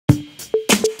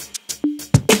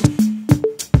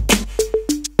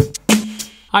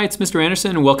Hi, it's Mr.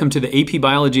 Andersen, and welcome to the AP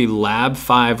Biology Lab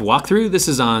 5 walkthrough. This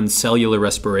is on cellular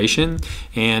respiration,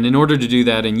 and in order to do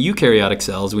that in eukaryotic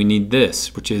cells, we need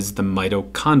this, which is the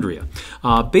mitochondria.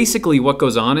 Basically, what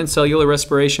goes on in cellular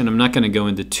respiration, I'm not going to go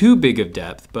into too big of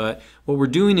depth, but what we're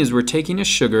doing is we're taking a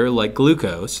sugar like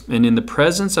glucose, and in the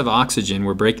presence of oxygen,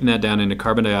 we're breaking that down into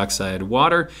carbon dioxide,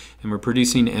 water, and we're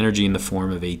producing energy in the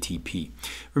form of ATP.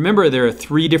 Remember, there are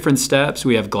three different steps.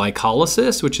 We have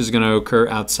glycolysis, which is going to occur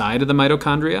outside of the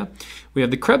mitochondria. We have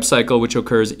the Krebs cycle, which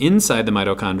occurs inside the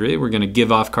mitochondria. We're going to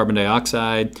give off carbon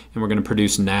dioxide, and we're going to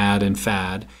produce NAD and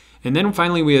FAD. And then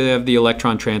finally, we have the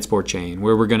electron transport chain,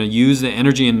 where we're going to use the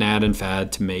energy in NAD and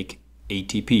FAD to make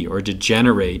ATP, or to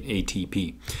generate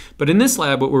ATP. But in this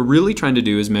lab, what we're really trying to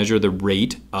do is measure the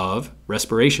rate of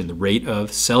respiration, the rate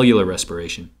of cellular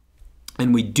respiration.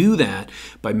 And we do that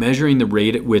by measuring the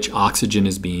rate at which oxygen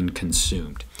is being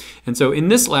consumed. And so in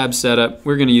this lab setup,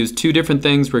 we're going to use two different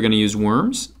things. We're going to use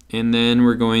worms, and then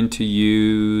we're going to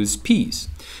use peas.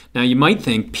 Now you might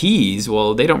think peas,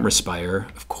 well, they don't respire.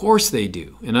 Of course they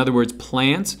do. In other words,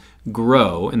 plants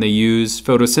grow and they use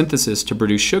photosynthesis to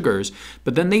produce sugars,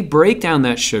 but then they break down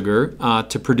that sugar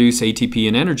to produce ATP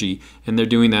and energy, and they're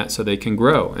doing that so they can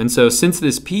grow. And so since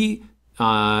this pea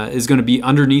is going to be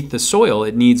underneath the soil,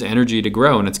 it needs energy to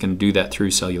grow, and it's going to do that through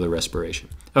cellular respiration.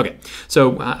 Okay, so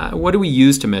what do we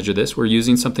use to measure this? We're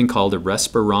using something called a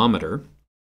respirometer.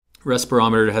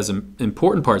 Respirometer has some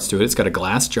important parts to it. It's got a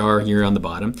glass jar here on the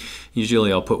bottom.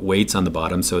 Usually I'll put weights on the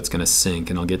bottom so it's going to sink,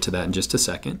 and I'll get to that in just a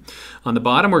second. On the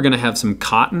bottom we're going to have some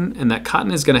cotton, and that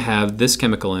cotton is going to have this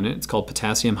chemical in it. It's called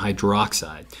potassium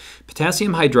hydroxide.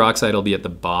 Potassium hydroxide will be at the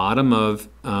bottom of,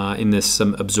 in this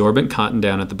some absorbent cotton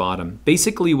down at the bottom.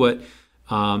 Basically what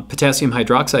potassium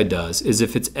hydroxide does is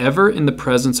if it's ever in the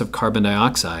presence of carbon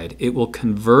dioxide, it will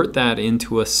convert that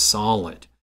into a solid.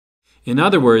 In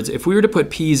other words, if we were to put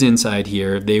peas inside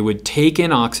here, they would take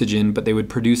in oxygen, but they would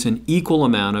produce an equal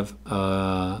amount of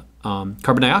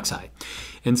carbon dioxide.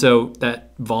 And so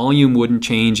that volume wouldn't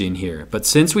change in here. But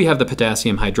since we have the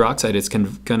potassium hydroxide, it's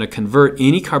going to convert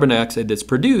any carbon dioxide that's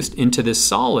produced into this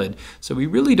solid, so we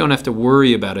really don't have to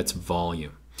worry about its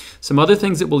volume. Some other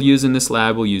things that we'll use in this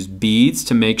lab, we'll use beads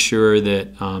to make sure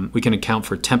that we can account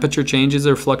for temperature changes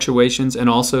or fluctuations, and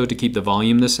also to keep the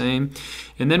volume the same.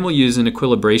 And then we'll use an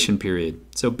equilibration period.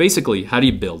 So basically, how do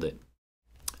you build it?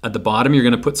 At the bottom, you're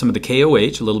going to put some of the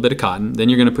KOH, a little bit of cotton. Then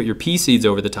you're going to put your pea seeds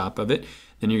over the top of it.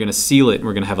 Then you're going to seal it, and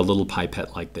we're going to have a little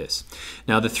pipette like this.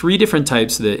 Now, the three different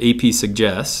types that AP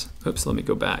suggests, oops, let me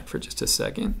go back for just a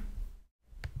second.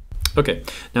 Okay,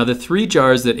 now the three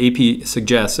jars that AP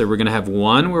suggests are we're going to have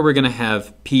one where we're going to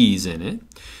have peas in it,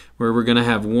 where we're going to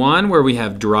have one where we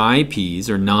have dry peas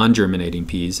or non-germinating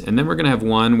peas, and then we're going to have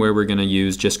one where we're going to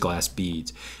use just glass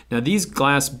beads. Now these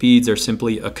glass beads are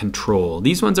simply a control.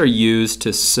 These ones are used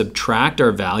to subtract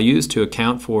our values to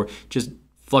account for just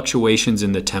fluctuations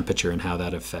in the temperature and how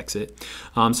that affects it.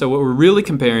 So what we're really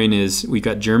comparing is we've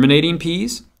got germinating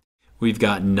peas, we've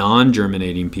got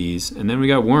non-germinating peas, and then we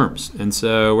got worms. And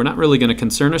so we're not really going to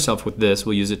concern ourselves with this.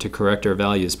 We'll use it to correct our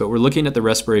values. But we're looking at the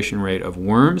respiration rate of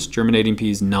worms, germinating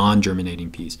peas,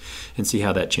 non-germinating peas, and see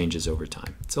how that changes over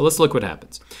time. So let's look what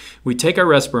happens. We take our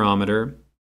respirometer,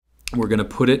 we're going to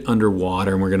put it under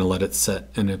water, and we're going to let it set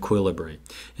and equilibrate.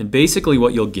 And basically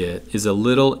what you'll get is a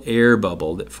little air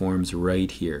bubble that forms right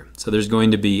here. So there's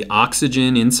going to be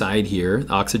oxygen inside here.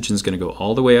 Oxygen is going to go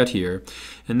all the way out here.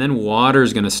 And then water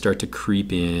is going to start to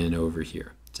creep in over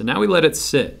here. So now we let it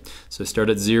sit. So start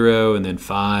at 0, and then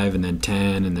 5, and then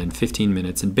 10, and then 15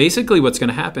 minutes. And basically what's going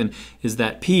to happen is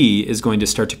that pea is going to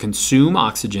start to consume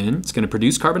oxygen. It's going to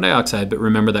produce carbon dioxide, but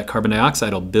remember that carbon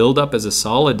dioxide will build up as a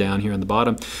solid down here on the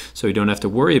bottom, so we don't have to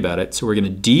worry about it. So we're going to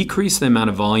decrease the amount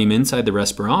of volume inside the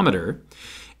respirometer,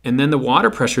 and then the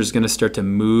water pressure is going to start to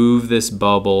move this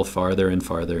bubble farther and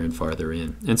farther and farther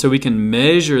in. And so we can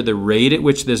measure the rate at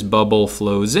which this bubble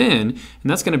flows in, and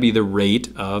that's going to be the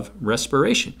rate of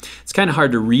respiration. It's kind of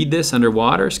hard to read this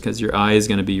underwater because your eye is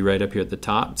going to be right up here at the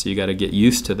top, so you got to get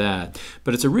used to that.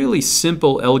 But it's a really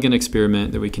simple, elegant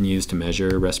experiment that we can use to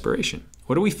measure respiration.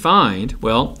 What do we find?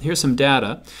 Well, here's some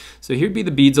data. So here'd be the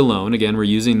beads alone. Again, we're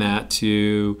using that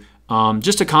to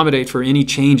just accommodate for any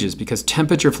changes, because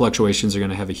temperature fluctuations are going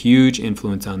to have a huge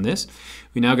influence on this.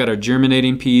 We now got our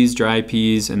germinating peas, dry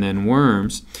peas, and then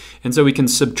worms. And so we can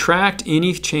subtract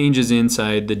any changes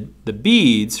inside the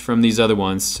beads from these other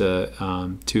ones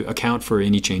to account for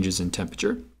any changes in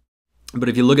temperature. But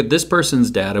if you look at this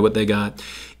person's data, what they got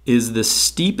is the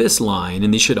steepest line,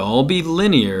 and these should all be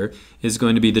linear, is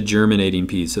going to be the germinating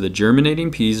peas. So the germinating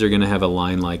peas are going to have a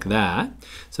line like that.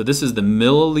 So this is the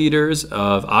milliliters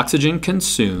of oxygen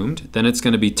consumed. Then it's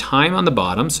going to be time on the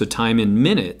bottom, so time in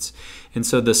minutes. And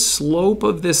so the slope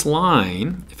of this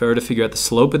line, if I were to figure out the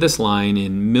slope of this line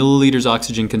in milliliters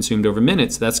oxygen consumed over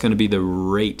minutes, that's going to be the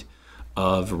rate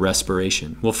of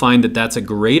respiration. We'll find that that's a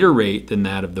greater rate than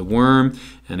that of the worm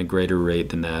and a greater rate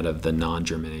than that of the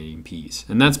non-germinating peas.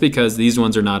 And that's because these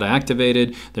ones are not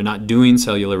activated. They're not doing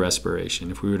cellular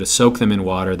respiration. If we were to soak them in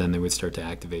water, then they would start to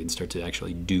activate and start to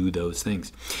actually do those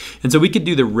things. And so we could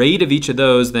do the rate of each of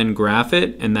those, then graph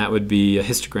it, and that would be a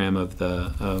histogram of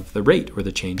the rate or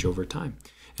the change over time.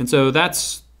 And so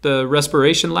that's the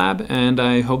respiration lab, and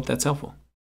I hope that's helpful.